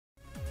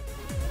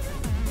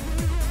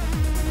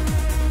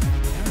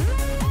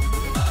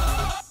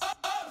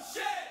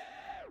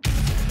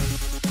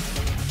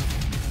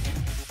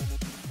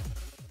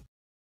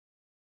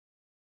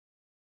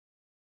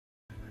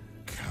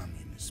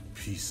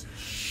piece of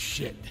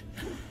shit.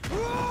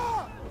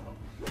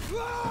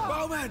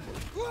 Bowman!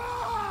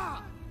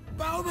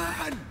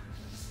 Bowman!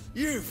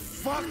 You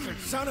fucking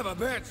son of a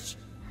bitch!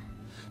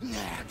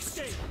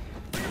 Next!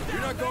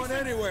 You're not going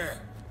anywhere!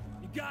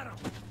 You got him!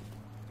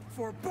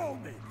 For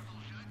Bowman!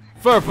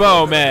 For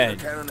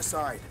Bowman! On the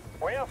side.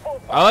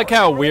 I like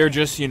how we're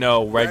just, you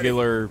know,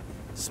 regular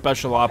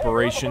special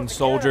operations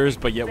soldiers,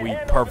 but yet we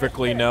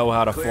perfectly know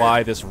how to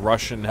fly this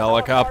Russian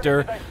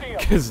helicopter,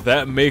 because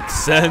that makes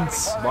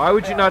sense. Why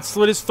would you not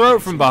slit his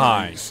throat from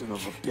behind? Son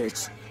of a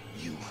bitch!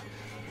 You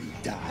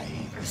die.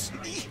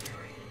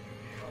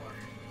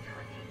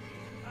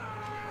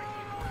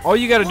 All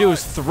you gotta do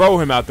is throw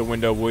him out the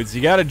window, Woods.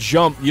 You gotta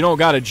jump. You don't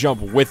gotta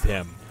jump with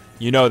him.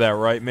 You know that,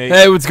 right, mate?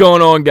 Hey, what's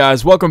going on,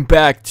 guys? Welcome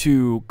back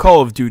to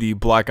Call of Duty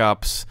Black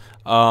Ops.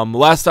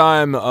 Last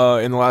time,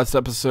 in the last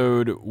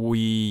episode,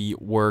 we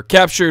were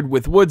captured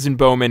with Woods and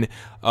Bowman.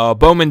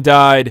 Bowman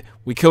died.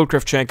 We killed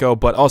Kravchenko,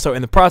 but also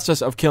in the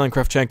process of killing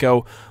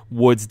Kravchenko,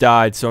 Woods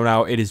died. So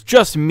now it is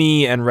just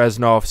me and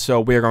Reznov.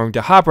 So we're going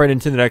to hop right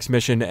into the next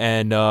mission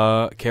and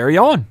carry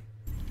on.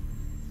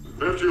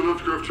 After you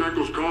left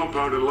Kravchenko's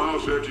compound in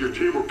Laos after your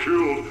team were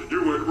killed,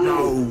 you went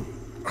rogue.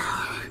 No,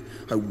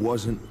 I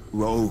wasn't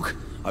rogue.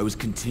 I was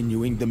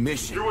continuing the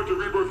mission. You went to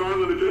Rebirth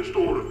Island against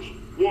orders.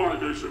 Why,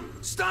 Mason?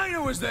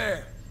 Steiner was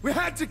there! We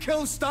had to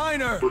kill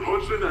Steiner! But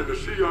Hudson and the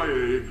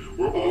CIA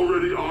were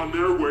already on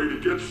their way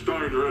to get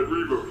Steiner at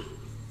Rebirth.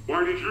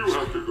 Why did you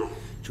have to go?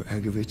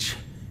 Dragovich,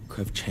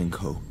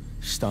 Kravchenko,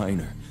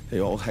 Steiner, they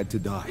all had to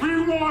die.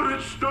 We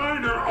wanted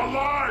Steiner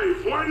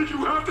alive! Why did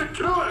you have to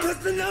kill him? Because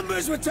the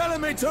numbers were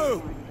telling me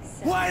to!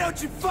 Why don't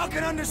you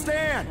fucking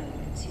understand?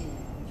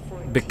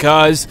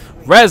 Because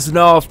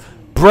Reznov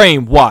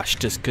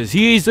brainwashed us, because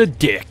he's a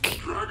dick.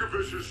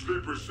 Dragovich's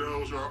sleeper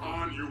cells are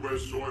on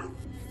U.S. soil.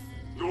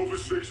 Nova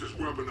 6 is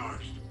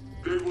weaponized.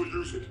 They will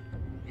use it.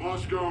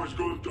 Moscow has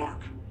gone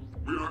dark.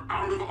 We are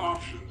out of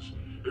options.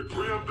 A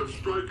preemptive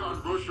strike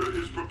on Russia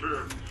is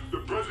prepared. The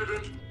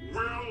President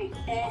will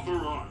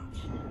authorize.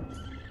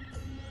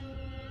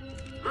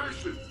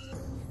 Mason,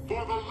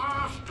 for the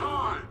last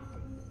time,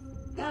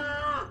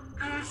 where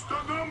is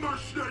the number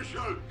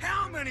station?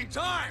 How many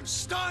times?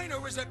 Steiner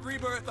was at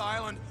Rebirth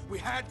Island. We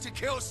had to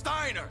kill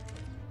Steiner.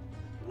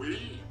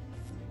 We?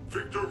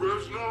 Victor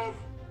Reznov?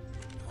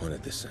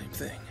 Wanted the same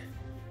thing.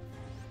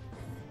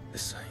 The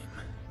same.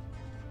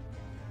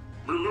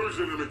 We're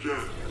losing him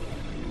again.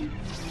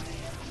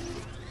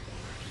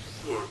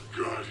 Oh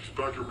God, he's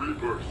back at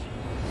Rebirth.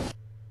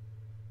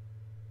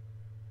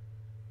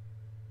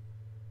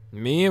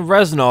 Me and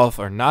Reznov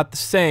are not the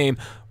same.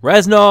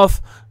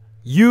 Reznov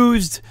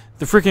used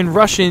the freaking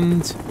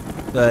Russians,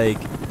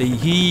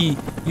 he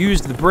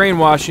used the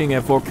brainwashing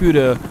at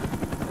Vorkuta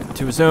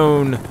to his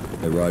own...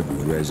 I arrived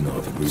with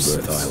Reznov at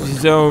Rebirth Island.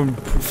 His own...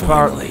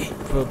 Finally.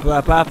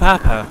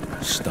 Papa.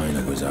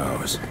 Steiner was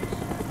ours.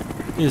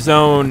 His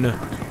own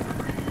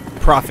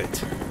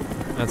prophet.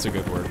 That's a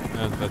good word.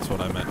 That's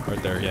what I meant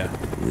right there, yeah.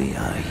 We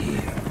are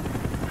here.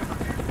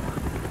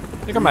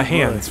 Look at my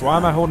hands. Why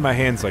am I holding my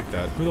hands like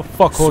that? Who the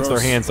fuck holds their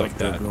hands like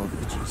that?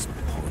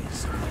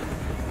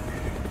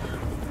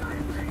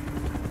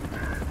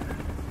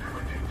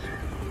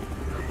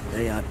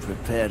 They are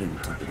preparing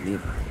to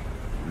deliver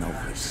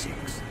Nova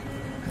 6.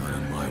 Not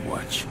on my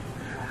watch.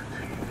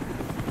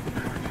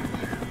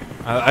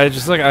 I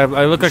just like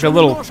I look like a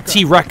little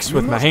T-Rex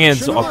with my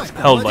hands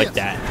held like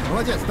that.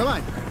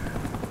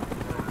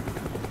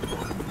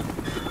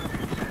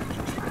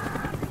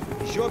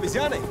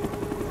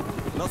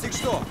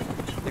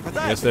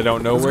 Guess they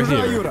don't know we're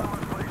here.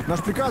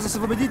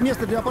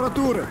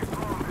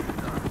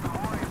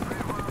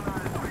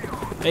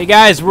 Hey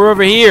guys, we're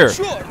over here. He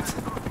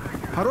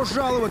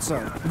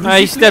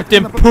stepped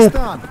in poop.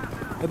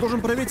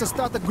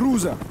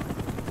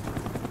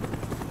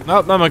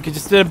 Nope, no monkey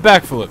just did a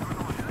backflip.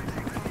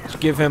 Just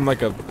give him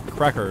like a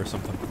cracker or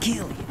something.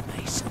 Kill you,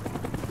 Mason.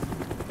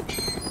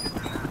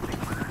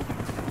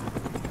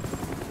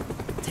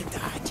 Take the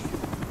high.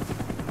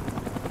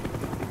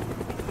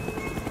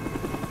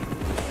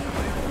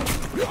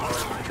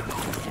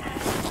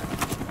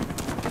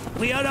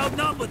 We are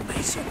outnumbered,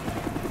 Mason.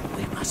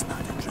 We must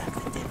not attract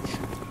attention.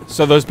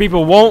 So those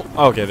people won't...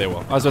 Okay, they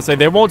will. I was going to say,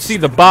 they won't see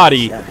the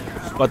body,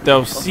 but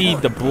they'll see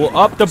the blood.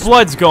 Up, the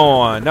blood's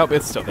gone. Nope,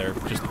 it's still there.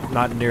 Just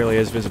not nearly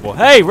as visible.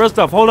 Hey,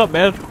 Reznov, hold up,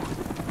 man.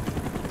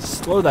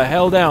 Slow the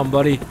hell down,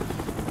 buddy.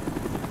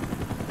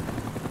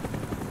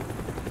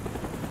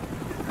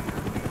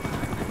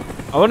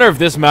 I wonder if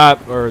this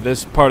map, or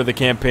this part of the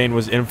campaign,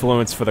 was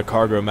influenced for the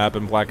cargo map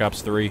in Black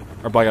Ops 3,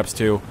 or Black Ops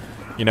 2.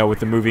 You know, with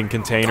the moving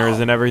containers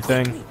and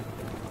everything.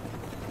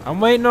 I'm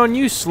waiting on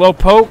you,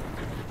 slowpoke.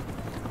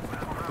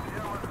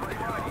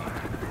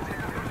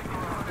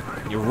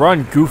 You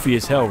run goofy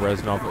as hell,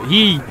 Reznov.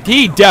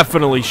 He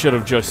definitely should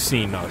have just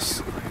seen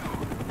us.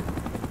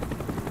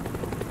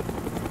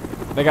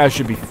 That guy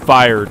should be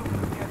fired.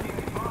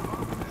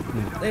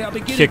 They are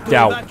beginning Kicked to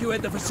out.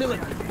 evacuate the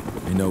facility.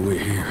 You know we're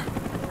here.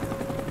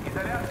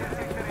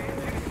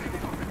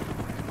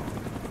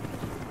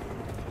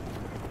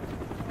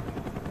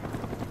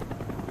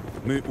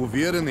 Мы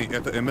уверены,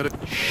 это Эмеральд.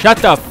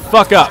 Shut the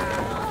fuck up.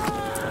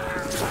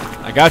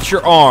 I got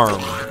your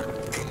arm.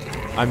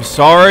 I'm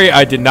sorry,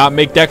 I did not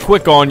make that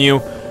quick on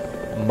you.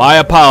 My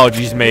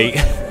apologies, mate.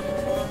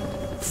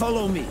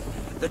 Follow me.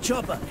 The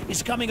chopper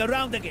is coming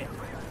around again.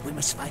 We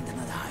must find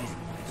another hiding.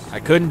 I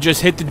couldn't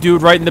just hit the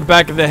dude right in the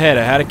back of the head.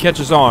 I had to catch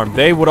his arm.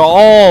 They would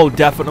all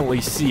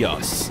definitely see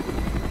us.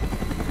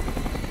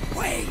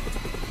 Wait!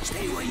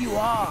 Stay where you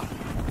are.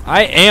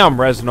 I am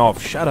Reznov.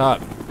 Shut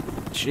up.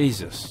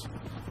 Jesus.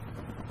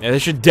 Yeah, they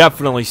should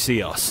definitely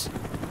see us.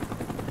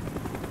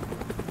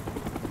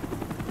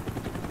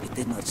 It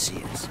did not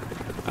see us.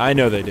 I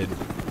know they didn't.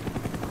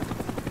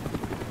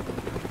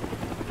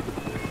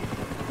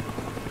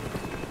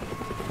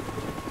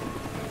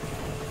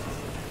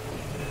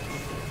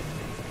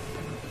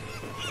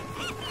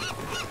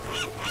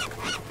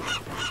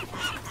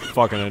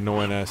 Fucking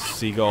annoying ass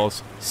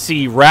seagulls.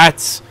 Sea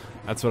rats!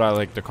 That's what I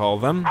like to call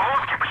them.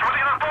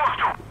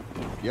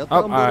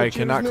 Oh, I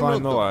cannot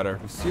climb the ladder.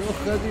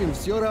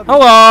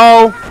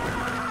 Hello!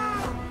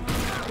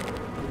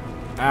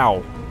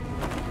 Ow.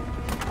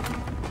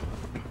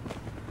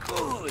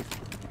 Good.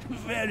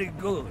 Very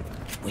good.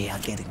 We are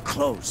getting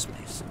close,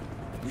 Mason.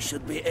 We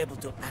should be able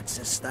to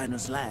access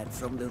Steiner's lab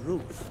from the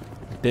roof.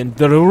 Then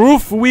to the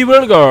roof we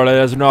will go. Let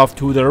us know.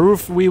 To the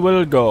roof we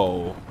will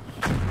go.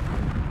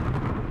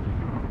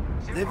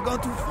 They've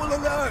gone to full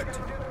alert.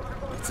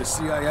 It's the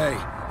CIA.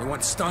 They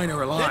want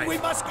Steiner alive. Then we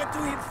must get to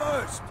him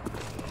first.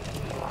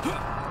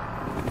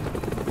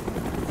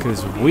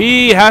 Because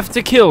we have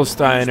to kill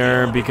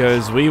Steiner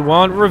because we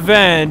want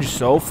revenge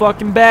so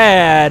fucking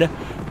bad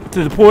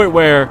to the point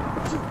where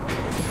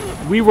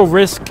we will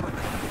risk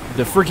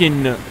the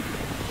freaking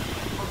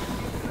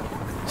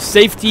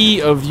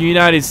safety of the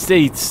United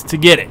States to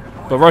get it.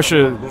 But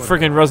Russia,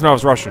 freaking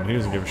Reznov's Russian. He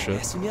doesn't give a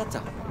shit.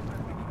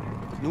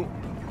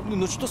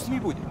 Ну что с ними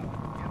будет?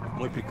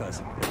 Мой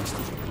приказ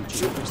обеспечить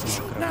включение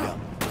персонала корабля.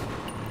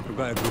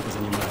 Другая группа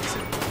занимается.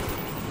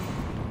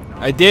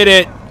 I did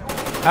it.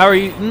 How are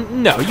you?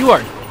 No, you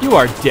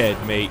are dead,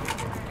 mate.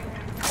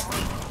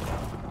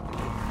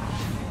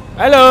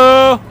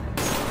 Hello.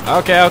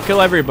 Okay, I'll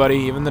kill everybody,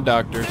 even the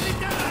doctors.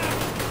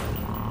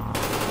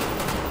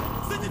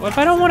 What if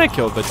I don't want to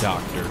kill the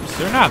doctors?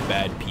 They're not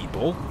bad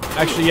people.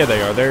 Actually, yeah,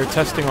 they are. They're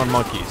testing on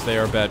monkeys. They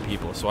are bad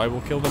people, so I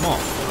will kill them all.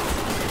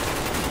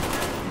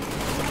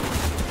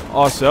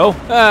 Also,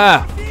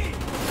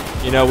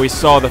 you know, we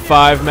saw the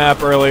 5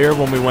 map earlier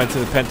when we went to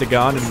the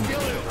Pentagon, and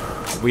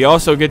we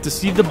also get to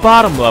see the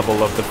bottom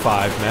level of the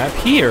 5 map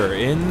here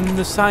in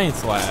the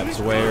science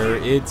labs, where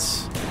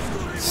it's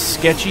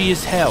sketchy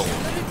as hell.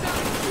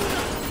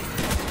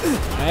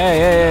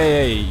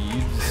 Hey,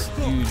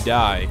 you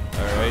die,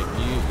 alright?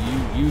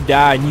 You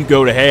die and you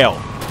go to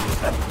hell.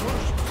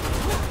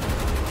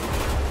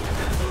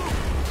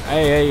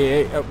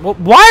 Hey,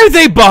 why are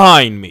they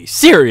behind me?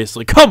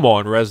 Seriously, come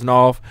on,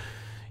 Reznov.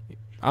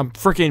 I'm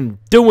freaking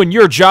doing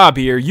your job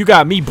here. You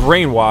got me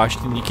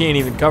brainwashed and you can't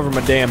even cover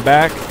my damn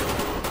back.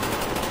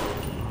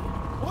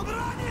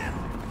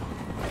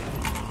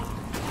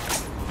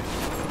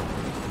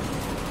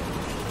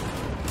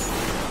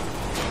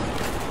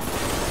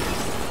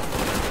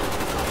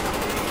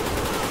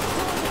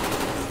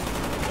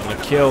 I'm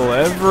gonna kill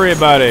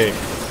everybody.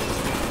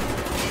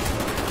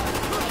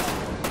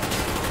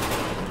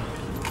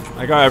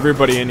 I got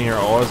everybody in here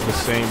all has the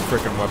same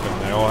freaking weapon.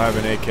 They all have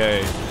an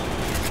AK.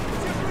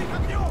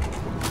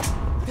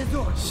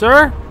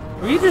 Sir?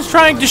 Were you just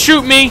trying to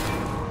shoot me?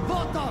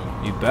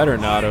 You better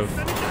not have.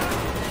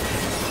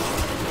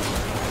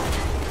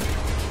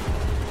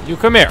 You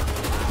come here.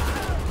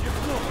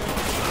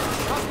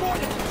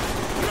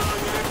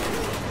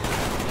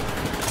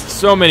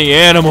 So many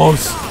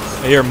animals.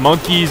 I hear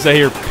monkeys, I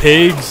hear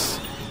pigs.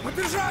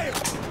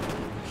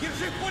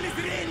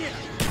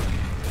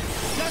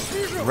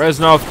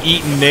 Reznov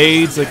eating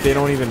nades like they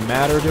don't even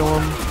matter to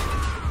him.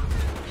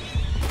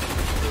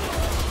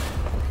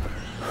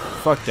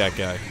 Fuck that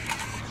guy.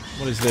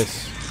 What is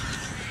this?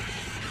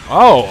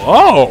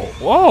 Whoa.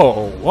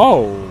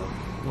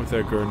 With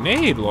a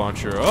grenade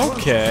launcher.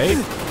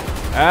 Okay.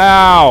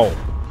 Ow.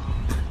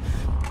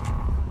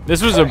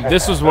 This was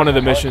one of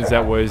the missions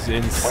that was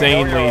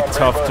insanely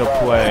tough to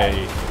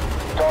play.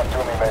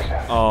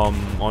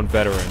 On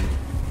veteran.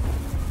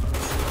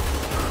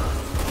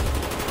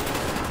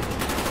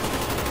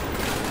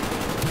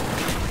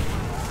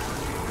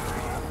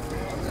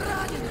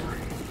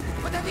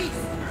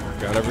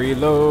 Gotta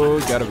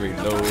reload,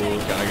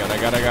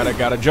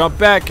 gotta jump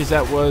back, cause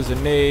that was a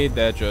nade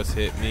that just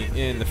hit me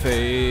in the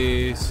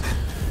face.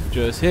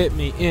 Just hit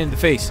me in the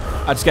face.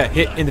 I just got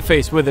hit in the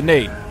face with a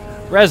nade.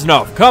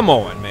 Reznov, come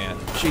on, man.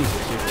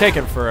 Jesus, you're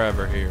taking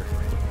forever here.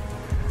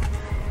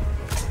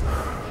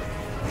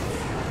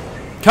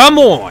 Come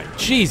on!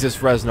 Jesus,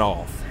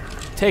 Reznov.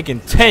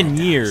 Taking 10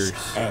 years.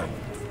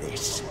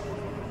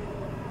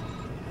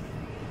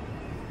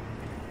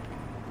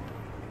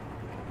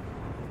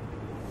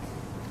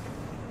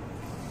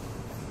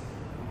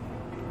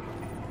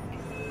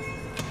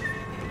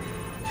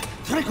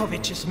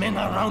 Dracovich's men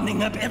are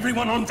rounding up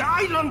everyone on the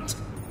island.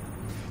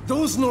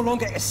 those no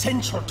longer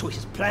essential to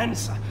his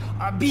plans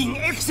are being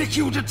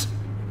executed.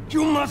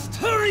 You must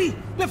hurry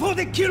before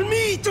they kill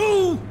me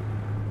too!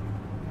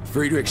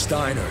 Friedrich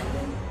Steiner.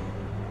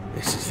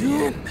 This is the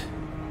end.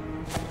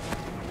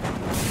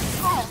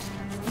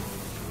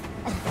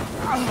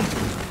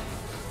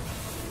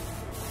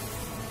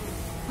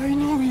 I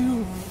know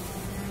you.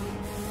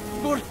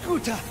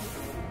 Vorkuta.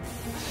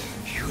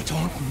 You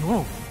don't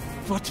know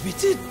what we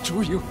did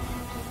to you.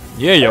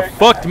 Yeah, you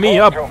fucked me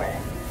up.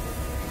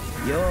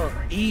 Your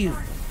evil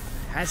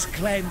has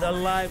claimed the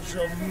lives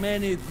of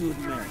many good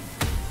men.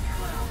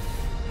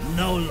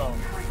 No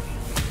longer.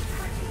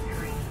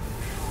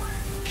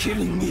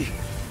 Killing me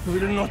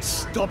will not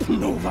stop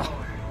Nova.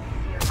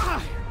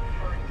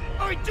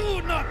 I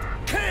do not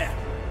care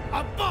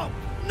about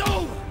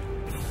Nova.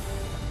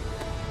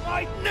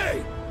 My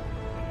name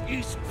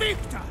is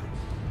Victor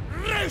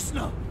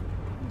Reznov.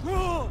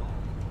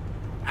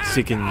 So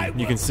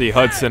you can see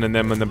Hudson and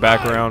them in the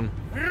background.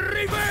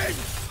 Revenge!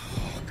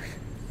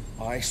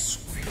 I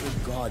swear to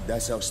God,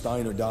 that's how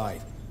Steiner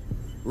died.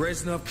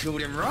 Reznov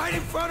killed him right in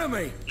front of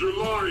me. You're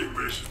lying,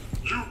 Mason.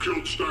 You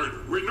killed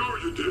Steiner. We know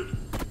you did.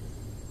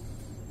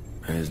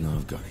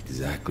 Reznov got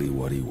exactly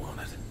what he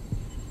wanted.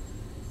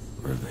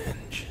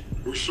 Revenge.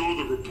 We saw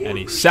the report. And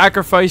he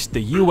sacrificed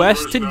the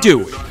U.S. to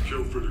do it. Not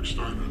kill Friedrich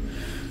Steiner.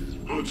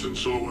 Hudson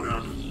saw what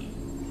happened.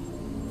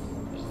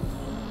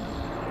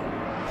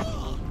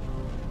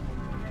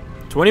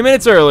 20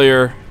 minutes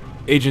earlier,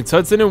 Agents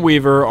Hudson and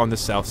Weaver on the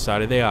south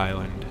side of the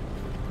island.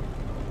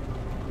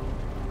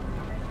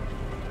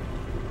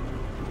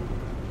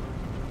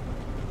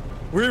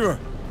 Weaver!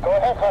 Go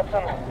ahead,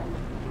 Hudson.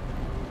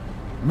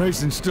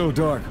 Mason's still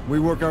dark. We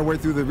work our way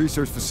through the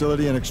research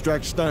facility and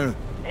extract Steiner.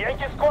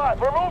 Yankee squad,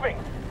 we're moving.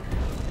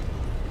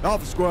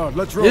 Alpha squad,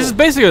 let's roll. This is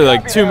basically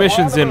like 2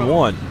 missions in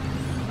one.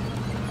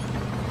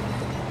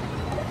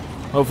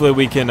 Hopefully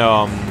we can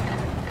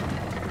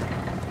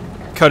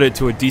cut it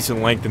to a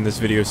decent length in this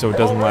video so it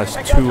doesn't last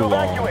too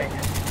long.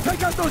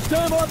 Take out those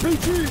damn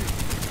RPGs!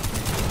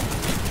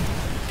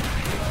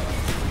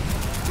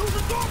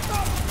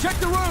 Check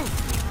the roof!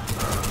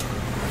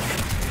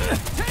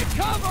 Take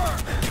cover!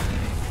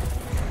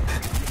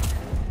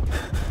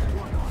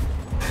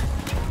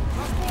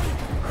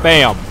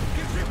 Bam!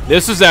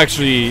 This was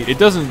actually, it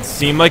doesn't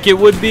seem like it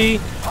would be,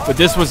 but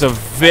this was a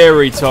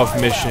very tough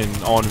mission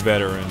on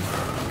Veteran.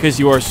 Because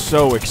you are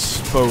so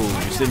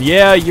exposed. And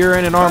yeah, you're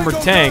in an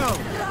armored tank,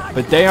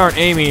 but they aren't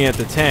aiming at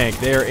the tank,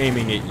 they are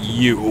aiming at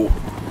you.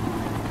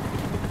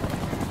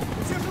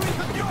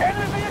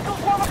 Enemy vehicle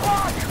 12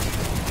 o'clock!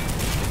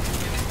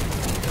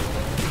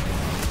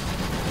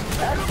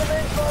 That's the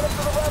main product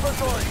of the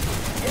laboratory.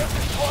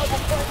 Yankee squad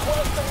will flank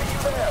west and meet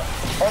you there.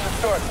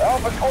 Understood.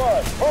 Alpha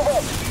squad, move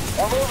up.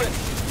 We're moving.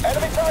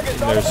 Enemy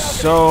targets on the There's balcony.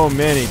 so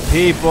many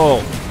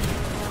people.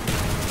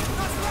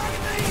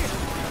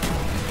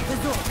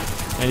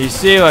 And you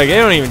see, like, they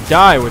don't even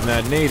die when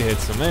that nade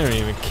hits them. They don't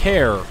even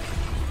care.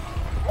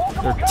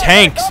 They're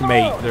tanks,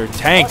 mate. They're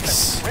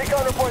tanks.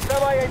 Recon reports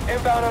MI8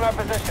 inbound on our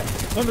position.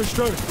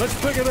 Understood. Let's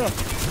pick it up.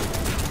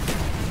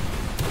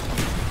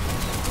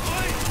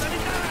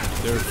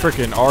 They're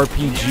freaking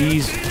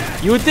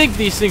RPGs. You would think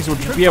these things would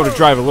be able to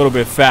drive a little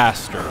bit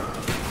faster.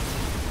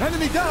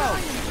 Enemy down!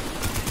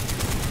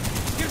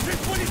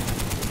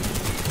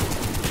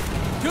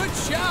 Good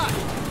shot!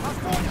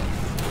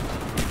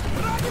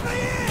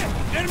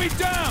 Enemy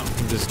down!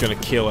 I'm just gonna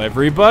kill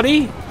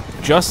everybody.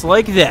 Just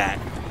like that.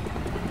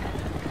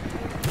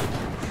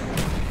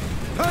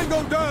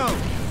 Tango down!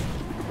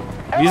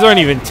 These aren't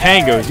even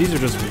tangos. These are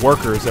just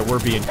workers that we're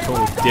being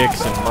total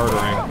dicks and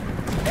murdering.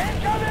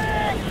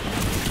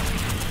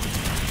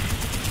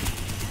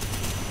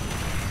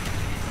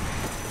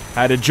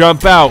 Had to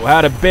jump out.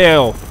 Had to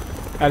bail.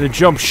 Had to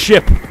jump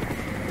ship.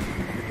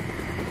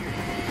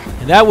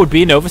 And that would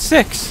be Nova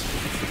 6.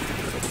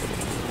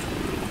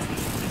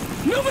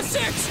 Nova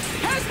 6!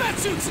 Hazmat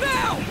suits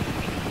now!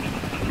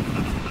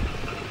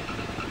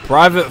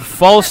 Private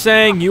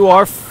Fulsang, you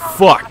are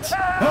fucked.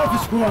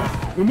 Alpha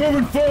squad, we're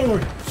moving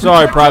forward.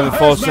 Sorry, Protect Private our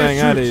Fulsang,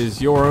 hazmat that suits.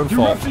 is your own If you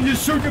fault. rupture your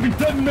suit, you'll be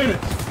dead in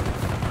minutes.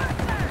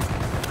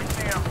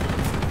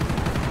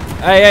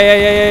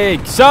 Hey,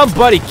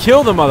 somebody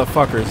kill the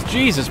motherfuckers.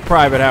 Jesus,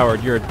 Private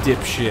Howard, you're a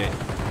dipshit.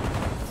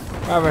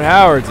 Private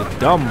Howard's a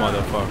dumb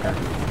motherfucker.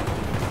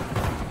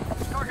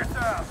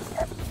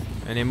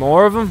 Any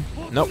more of them?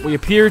 Nope, we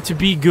appear to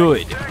be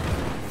good.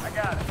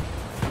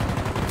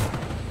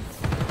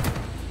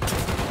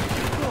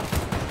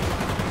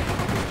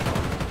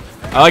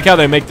 I like how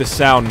they make the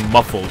sound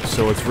muffled,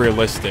 so it's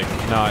realistic,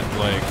 not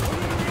like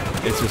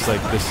it's just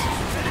like this.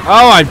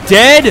 Oh, I'm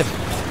dead?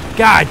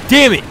 God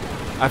damn it!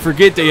 I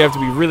forget that you have to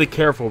be really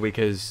careful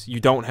because you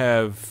don't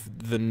have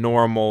the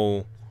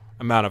normal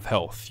amount of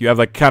health. You have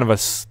like kind of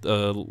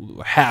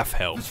a half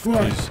health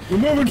because We're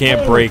moving you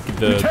can't forward. break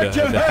the Protect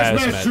your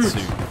hazmat suits.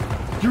 suit.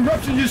 If you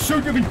rupture your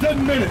suit, you'll be dead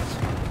in minutes.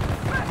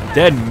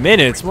 Dead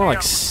minutes? More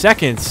like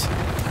seconds.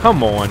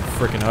 Come on,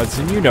 frickin'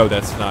 Hudson. You know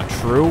that's not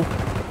true.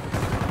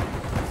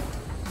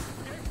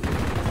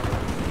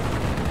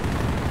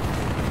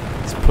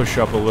 Let's push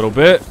up a little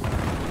bit.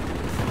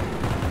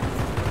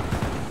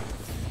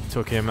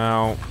 Took him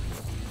out.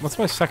 What's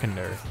my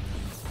secondary?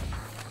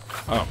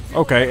 Oh,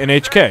 okay, an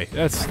HK.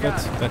 That's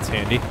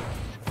handy.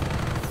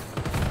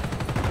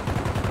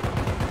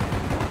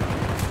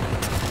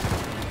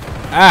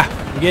 Ah,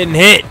 I'm getting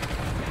hit.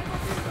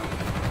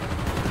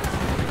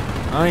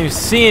 I don't even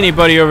see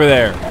anybody over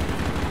there.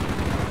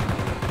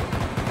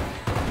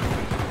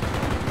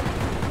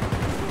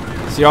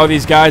 See all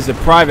these guys that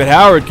Private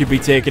Howard could be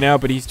taking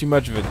out, but he's too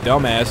much of a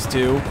dumbass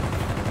too.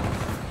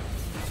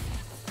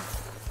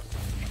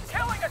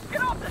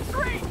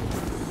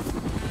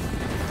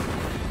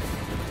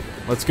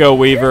 Let's go,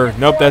 Weaver.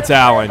 Nope, that's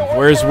Alan.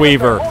 Where's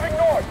Weaver?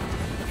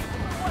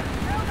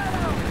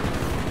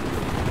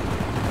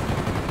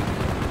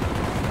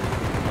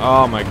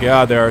 Oh my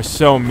god, there are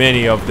so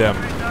many of them.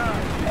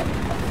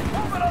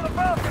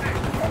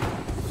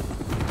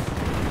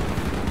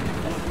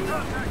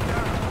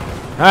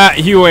 Ah,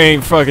 you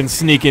ain't fucking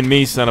sneaking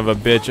me, son of a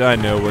bitch. I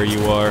know where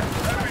you are.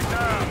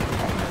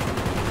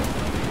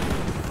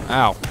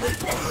 Ow.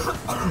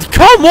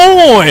 Come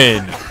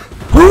on!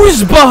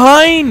 Who's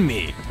behind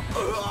me?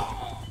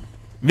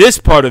 This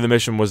part of the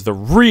mission was the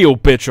real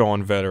bitch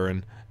on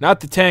veteran. Not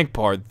the tank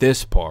part,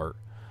 this part.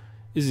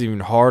 This is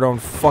even hard on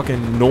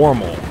fucking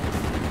normal.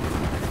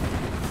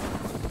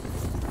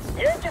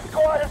 Yankee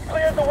squad has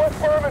cleared the west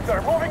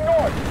perimeter. Moving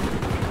north.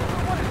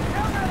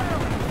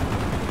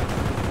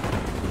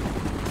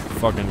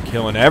 Fucking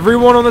killing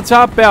everyone on the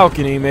top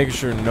balcony, making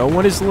sure no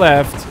one is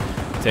left.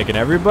 Taking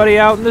everybody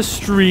out in the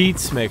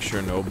streets, make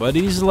sure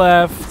nobody's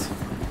left.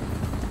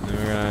 Then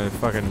we're gonna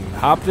fucking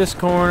hop this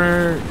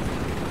corner.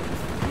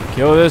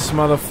 Kill this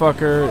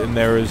motherfucker, and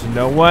there is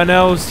no one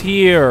else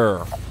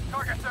here.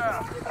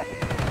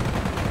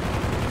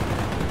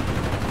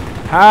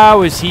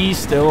 How is he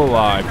still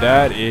alive?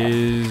 That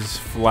is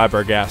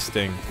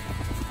flabbergasting.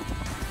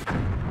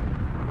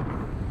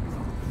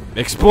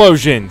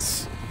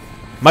 Explosions!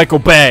 Michael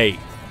Bay!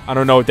 I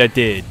don't know what that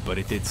did, but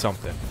it did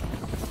something.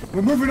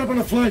 We're moving up on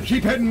the flank.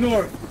 Keep heading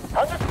north.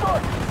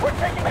 Understood. We're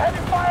taking heavy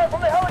fire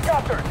from the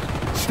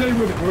helicopters. Stay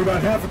with it. We're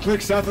about half a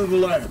click south of the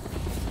lab.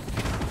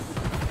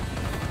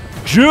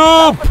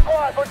 Jump!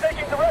 Squad, we're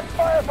taking direct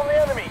fire from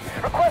the enemy.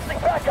 Requesting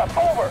backup.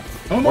 Over.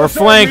 We're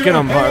flanking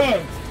them.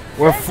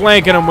 We're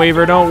flanking them,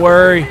 Weaver. Don't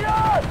worry. We're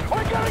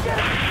gonna get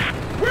it.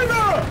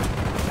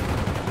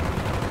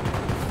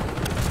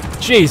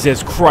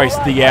 Jesus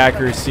Christ, the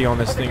accuracy on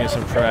this thing is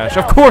some trash.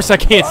 Of course I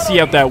can't see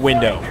out that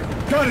window.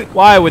 Got it.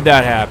 Why would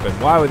that happen?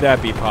 Why would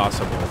that be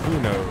possible? Who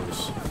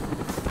knows?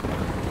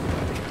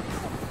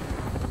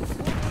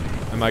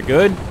 Am I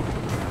good?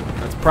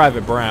 That's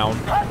Private Brown.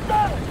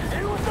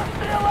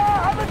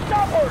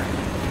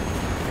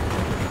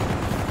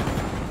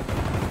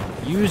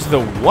 Use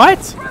the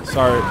what?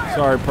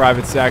 Sorry,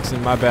 Private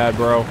Saxon. My bad,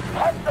 bro. You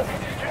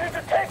need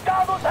to take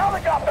down those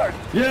helicopters.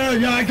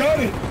 Yeah, I got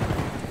it.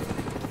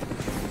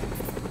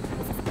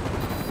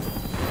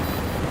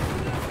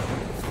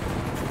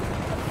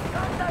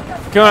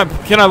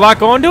 Can I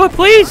lock onto it,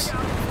 please?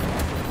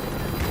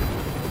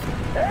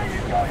 There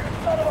you go, you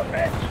son of a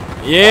bitch.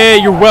 Yeah,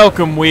 you're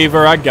welcome,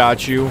 Weaver. I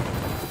got you.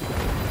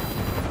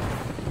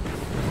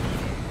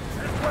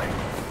 This way.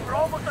 We're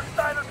almost at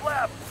Steiner's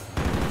lab.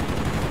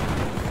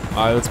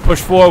 Alright, let's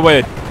push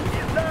forward. He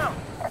is down.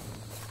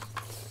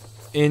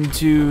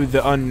 Into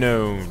the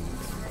unknown.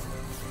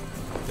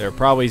 There are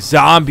probably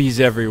zombies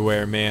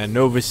everywhere, man.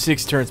 Nova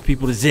 6 turns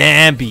people to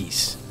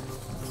zombies.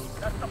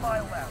 That's the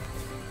bio lab.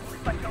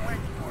 Looks like they're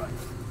waiting for us.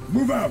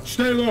 Move out.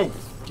 Stay low.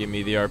 Give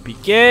me the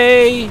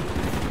RPK.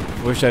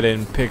 Wish I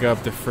didn't pick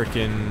up the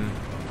frickin'.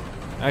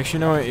 Actually,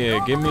 no.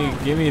 Yeah, give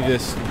me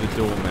this, the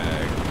dual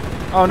mag.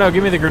 Oh no,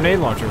 give me the grenade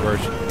launcher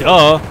version.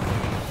 Duh.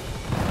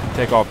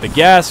 Take off the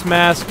gas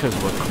mask because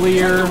we're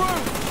clear.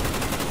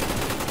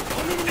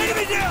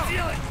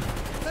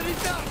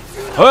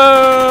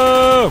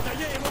 Oh!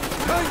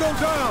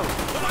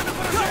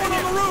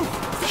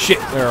 Shit,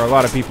 there are a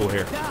lot of people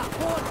here.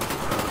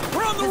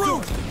 We're on the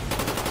roof.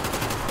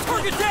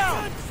 Target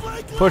down.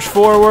 Push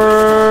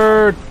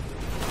forward.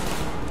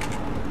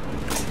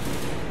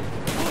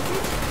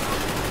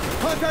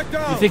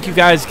 You think you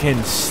guys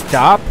can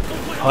stop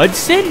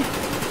Hudson?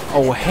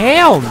 Oh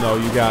hell no,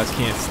 you guys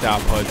can't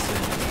stop Hudson.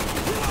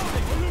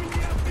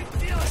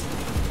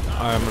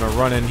 I'm gonna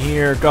run in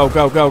here. Go,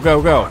 go, go,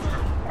 go, go.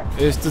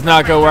 This does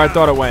not go where I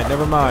thought it went.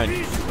 Never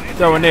mind.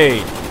 Throw a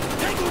nade.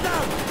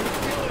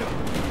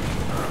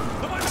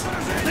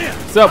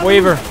 What's up,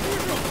 Weaver?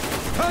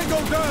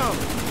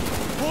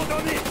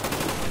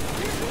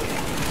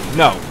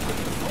 No.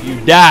 You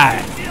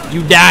die.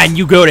 You die and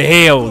you go to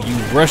hell, you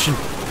Russian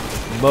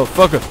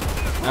motherfucker.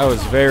 That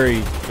was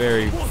very,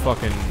 very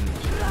fucking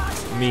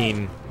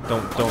mean.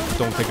 Don't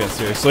take that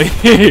seriously.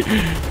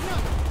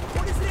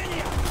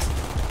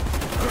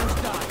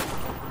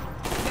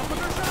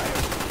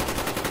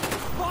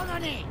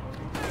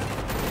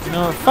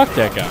 No, fuck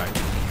that guy.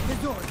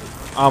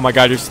 Oh my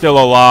god, you're still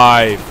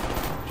alive.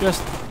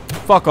 Just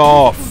fuck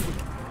off.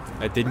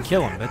 That didn't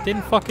kill him. That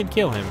didn't fucking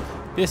kill him.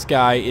 This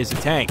guy is a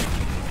tank.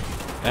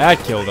 That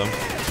killed him.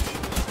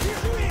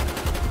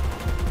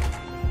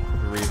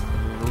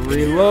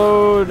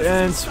 Reload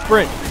and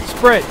sprint,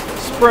 sprint,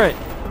 sprint.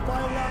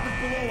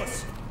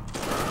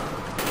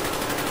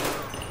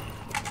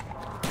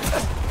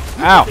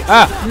 Ow,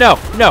 ah, no,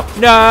 no,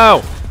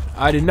 no.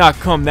 I did not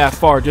come that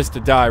far just to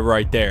die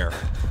right there.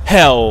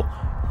 Hell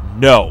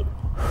no.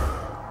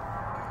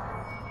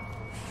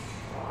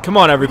 Come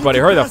on, everybody,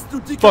 hurry the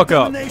fuck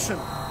up. Mason,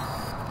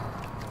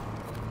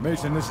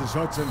 this is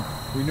Hudson.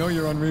 We know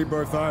you're on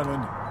Rebirth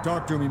Island.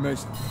 Talk to me,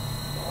 Mason.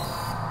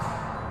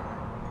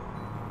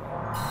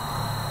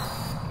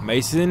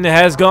 Mason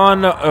has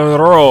gone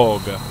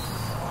rogue.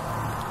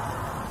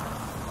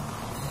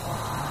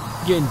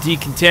 Getting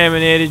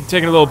decontaminated,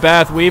 taking a little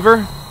bath,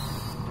 Weaver.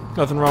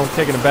 Nothing wrong with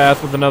taking a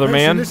bath with another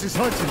Mason, man. this is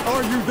Hudson.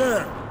 Are you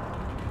there?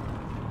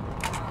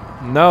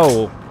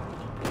 No,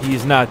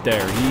 he's not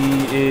there.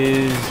 He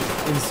is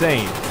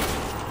insane.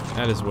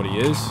 That is what he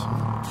is.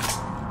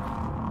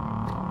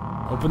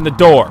 Open the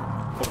door.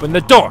 Open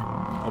the door.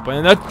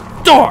 Open the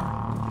door.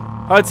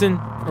 Hudson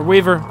or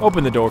Weaver,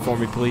 open the door for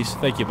me, please.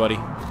 Thank you, buddy.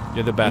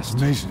 You're the best.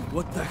 It's Mason.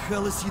 What the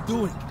hell is he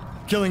doing?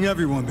 Killing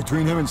everyone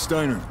between him and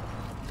Steiner.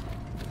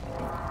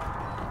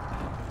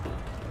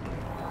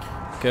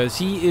 Because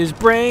he is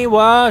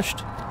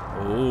brainwashed.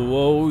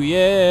 Oh,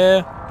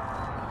 yeah.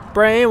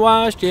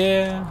 Brainwashed,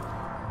 yeah.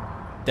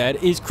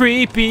 That is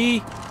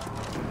creepy.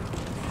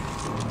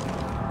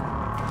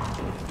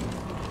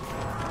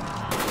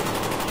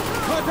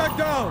 Contact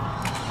down.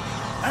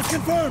 That's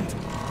confirmed.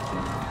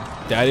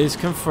 That is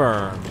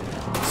confirmed.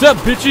 What's up,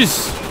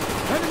 bitches?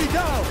 Enemy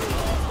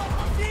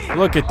down.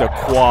 Look at the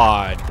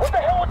quad. What the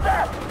hell was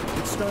that?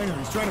 It's Steiner.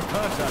 He's trying to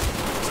contact me.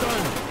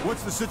 Steiner,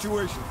 what's the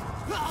situation?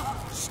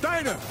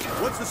 Steiner,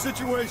 what's the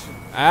situation?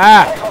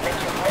 Ah!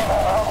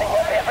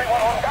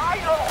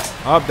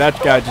 Oh, that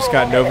guy just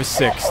got Nova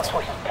 6'd.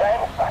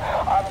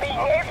 Are being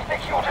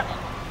executed.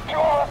 You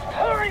must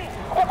hurry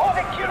before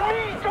they kill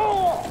me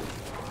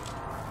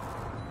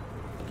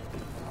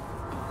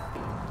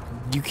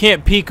too. You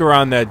can't peek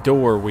around that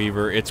door,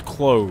 Weaver. It's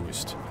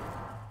closed.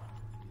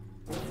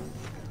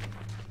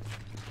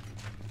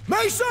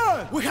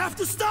 Mason! We have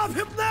to stop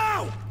him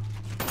now!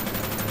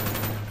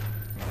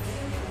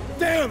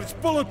 Damn, it's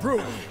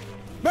bulletproof.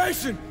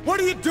 Mason, what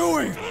are you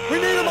doing? We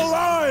need him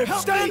alive.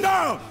 Stand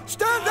down!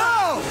 Stand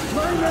down!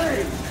 My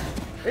name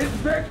is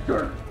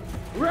Victor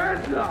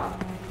Reznov,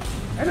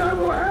 and I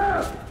will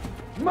have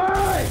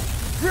my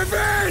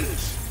Revenge!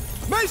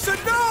 Mason,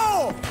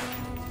 no!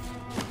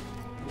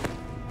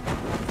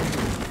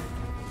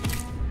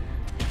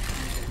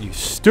 You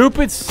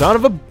stupid son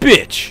of a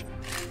bitch!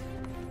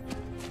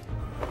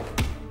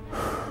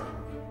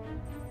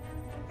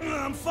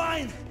 I'm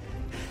fine.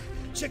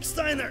 Check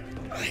Steiner.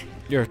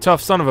 You're a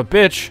tough son of a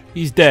bitch.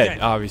 He's dead,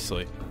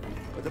 obviously.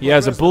 He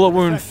has a bullet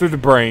wound through the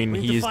brain.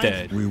 He is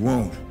dead. We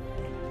won't.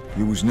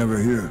 He was never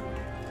here.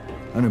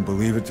 I didn't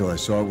believe it till I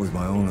saw it with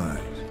my own eyes.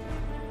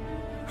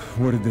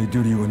 What did they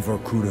do to you in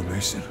Vorkuta,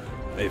 Mason?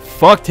 They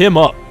fucked him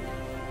up.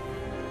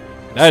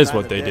 That is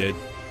what they did.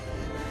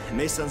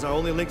 Mason's our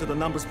only link to the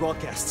numbers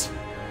broadcasts.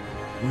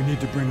 We need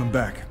to bring him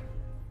back.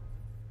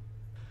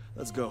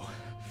 Let's go.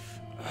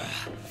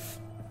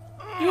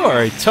 You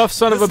are a tough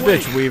son of a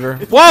bitch, Weaver.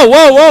 Whoa,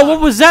 whoa, whoa!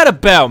 What was that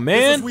about, This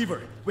man? is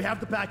Weaver. We have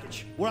the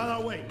package. We're on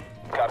our way.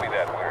 Copy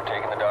that. We're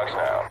taking the docks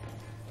now.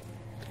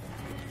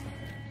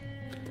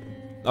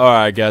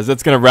 Alright, guys,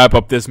 that's gonna wrap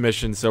up this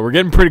mission. So we're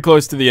getting pretty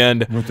close to the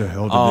end. What the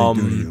hell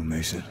did they do to you,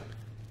 Mason?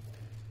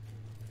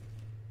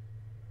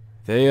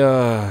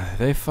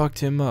 They fucked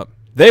him up.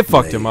 They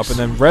fucked him up, and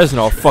then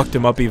Reznov fucked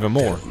him up even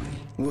more.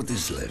 What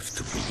is left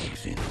to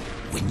believe in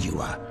when you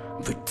are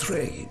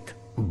betrayed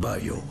by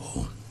your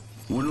own?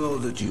 When all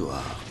that you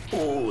are,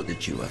 all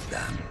that you have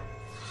done,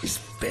 is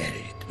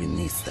buried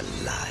beneath the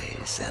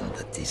lies and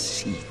the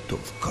deceit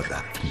of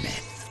corrupt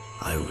men.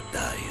 I would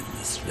die in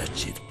this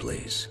wretched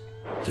place.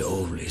 The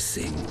only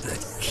thing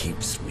that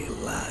keeps me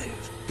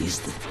alive is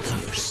the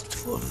thirst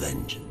for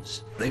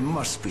vengeance. They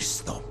must be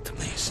stopped,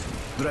 Mason.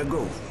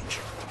 Dragovich,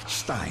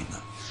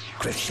 Steiner,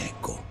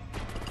 Kravchenko.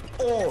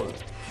 All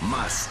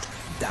must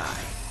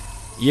die.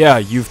 Yeah,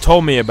 you've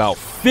told me about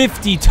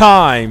 50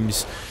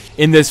 times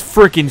in this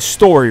freaking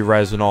story,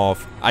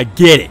 Reznov. I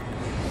get it.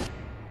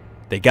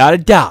 They gotta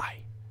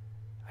die.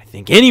 I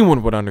think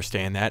anyone would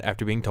understand that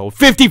after being told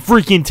 50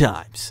 freaking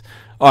times.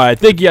 Alright,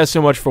 thank you guys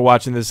so much for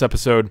watching this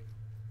episode.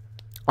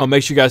 I'll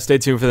make sure you guys stay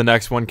tuned for the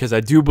next one, because I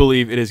do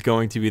believe it is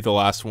going to be the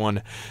last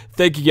one.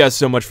 Thank you guys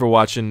so much for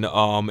watching.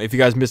 If you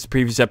guys missed the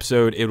previous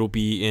episode, it'll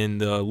be in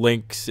the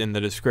links in the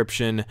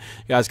description.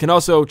 You guys can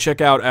also check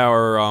out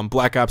our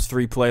Black Ops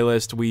 3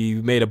 playlist. We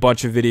made a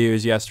bunch of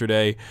videos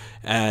yesterday,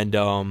 and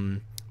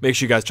make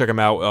sure you guys check them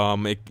out.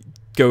 It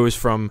goes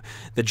from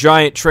the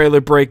giant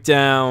trailer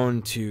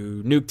breakdown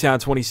to Nuketown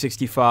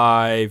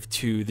 2065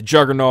 to the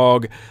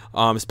Juggernog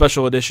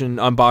special edition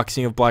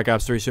unboxing of Black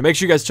Ops 3. So make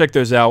sure you guys check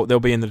those out. They'll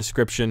be in the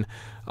description.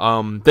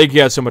 Thank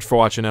you guys so much for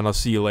watching, and I'll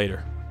see you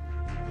later.